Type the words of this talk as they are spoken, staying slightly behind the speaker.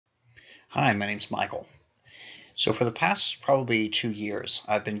Hi, my name's Michael. So for the past probably 2 years,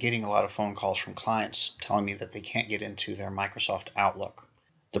 I've been getting a lot of phone calls from clients telling me that they can't get into their Microsoft Outlook.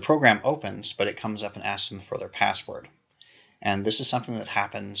 The program opens, but it comes up and asks them for their password. And this is something that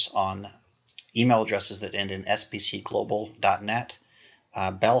happens on email addresses that end in sbcglobal.net,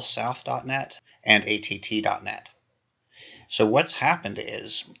 bellsouth.net, and att.net. So what's happened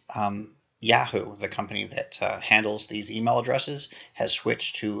is Yahoo, the company that handles these email addresses, has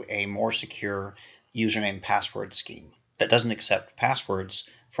switched to a more secure username password scheme that doesn't accept passwords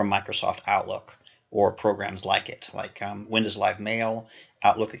from Microsoft Outlook or programs like it, like Windows Live Mail,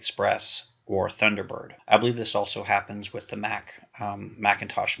 Outlook Express, or Thunderbird. I believe this also happens with the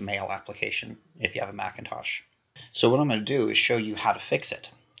Macintosh Mail application if you have a Macintosh. So what I'm going to do is show you how to fix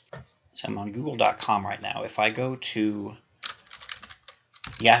it. So I'm on google.com right now. If I go to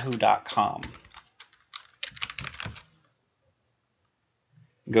yahoo.com,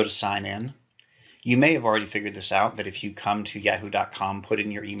 go to sign in. You may have already figured this out, that if you come to yahoo.com, put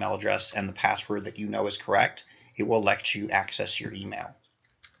in your email address and the password that you know is correct, it will let you access your email.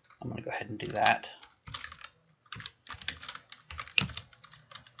 I'm going to go ahead and do that.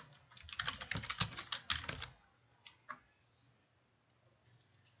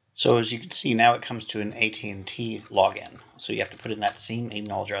 So as you can see, now it comes to an AT&T login. So you have to put in that same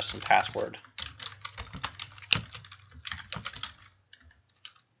email address and password.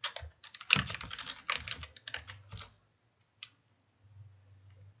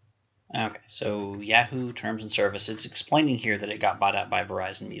 Okay, so Yahoo Terms and Service, it's explaining here that it got bought out by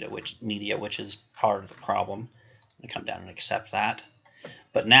Verizon Media, which is part of the problem. I'm going to come down and accept that.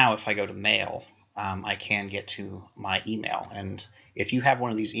 But now if I go to Mail, I can get to my email. And if you have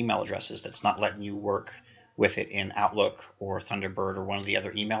one of these email addresses that's not letting you work with it in Outlook or Thunderbird or one of the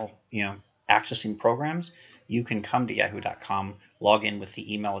other email accessing programs, you can come to yahoo.com, log in with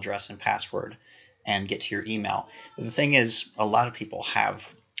the email address and password, and get to your email. But the thing is, a lot of people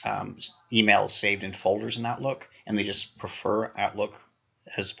have emails saved in folders in Outlook, and they just prefer Outlook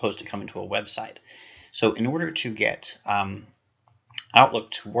as opposed to coming to a website. So in order to get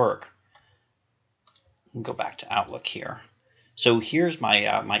Outlook to work, we'll go back to Outlook here. So here's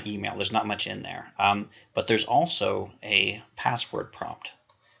my my email. There's not much in there, but there's also a password prompt.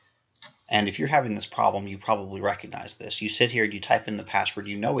 And if you're having this problem, you probably recognize this. You sit here, you type in the password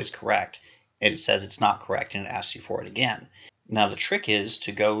you know is correct, and it says it's not correct, and it asks you for it again. Now the trick is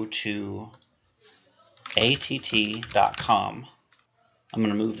to go to att.com. I'm going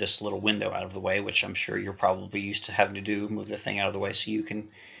to move this little window out of the way, which I'm sure you're probably used to having to do, move the thing out of the way so you can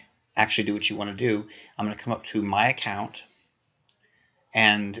actually do what you want to do. I'm going to come up to My Account,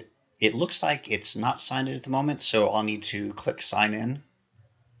 and it looks like it's not signed in at the moment, so I'll need to click Sign In.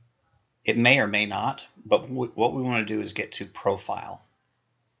 It may or may not, but what we want to do is get to Profile.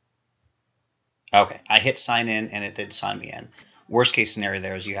 Okay, I hit Sign In, and it did sign me in. Worst case scenario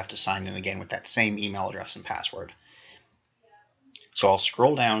there is you have to sign in again with that same email address and password. So I'll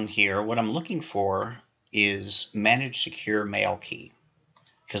scroll down here. What I'm looking for is Manage Secure Mail Key,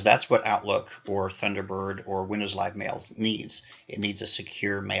 because that's what Outlook or Thunderbird or Windows Live Mail needs. It needs a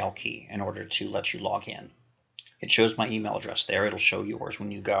secure mail key in order to let you log in. It shows my email address there. It'll show yours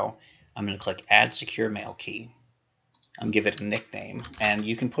when you go. I'm going to click Add Secure Mail Key. I'm going to give it a nickname, and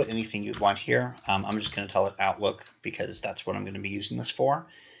you can put anything you'd want here. I'm just going to tell it Outlook because that's what I'm going to be using this for,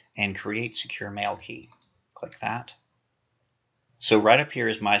 and Create Secure Mail Key. Click that. So right up here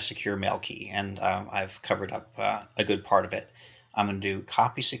is my secure mail key, and I've covered up a good part of it. I'm going to do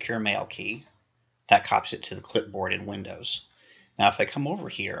Copy Secure Mail Key. That copies it to the clipboard in Windows. Now if I come over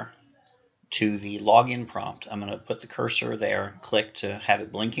here to the login prompt, I'm going to put the cursor there, click to have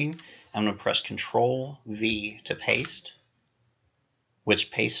it blinking. I'm going to press Control-V to paste, which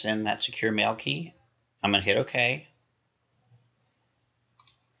pastes in that secure mail key. I'm going to hit OK.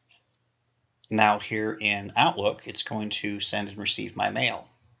 Now here in Outlook, it's going to send and receive my mail.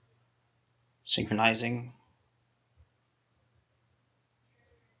 Synchronizing.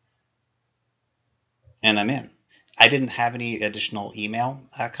 And I'm in. I didn't have any additional email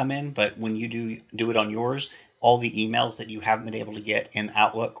come in, but when you do it on yours, all the emails that you haven't been able to get in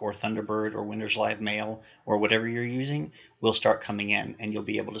Outlook or Thunderbird or Windows Live Mail or whatever you're using will start coming in, and you'll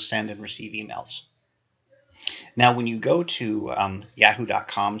be able to send and receive emails. Now, when you go to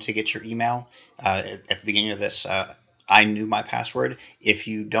yahoo.com to get your email, at the beginning of this, I knew my password. If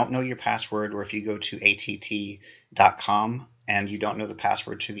you don't know your password, or if you go to att.com and you don't know the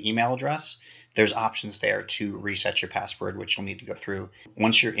password to the email address, there's options there to reset your password, which you'll need to go through.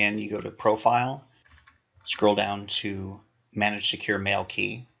 Once you're in, you go to Profile, scroll down to Manage Secure Mail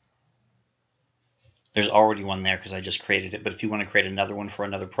Key, There's already one there because I just created it, but if you want to create another one for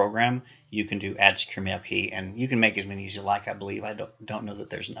another program, you can do add secure mail key, and you can make as many as you like, I believe. I don't know that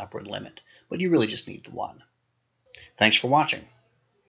there's an upward limit, but you really just need one. Thanks for watching.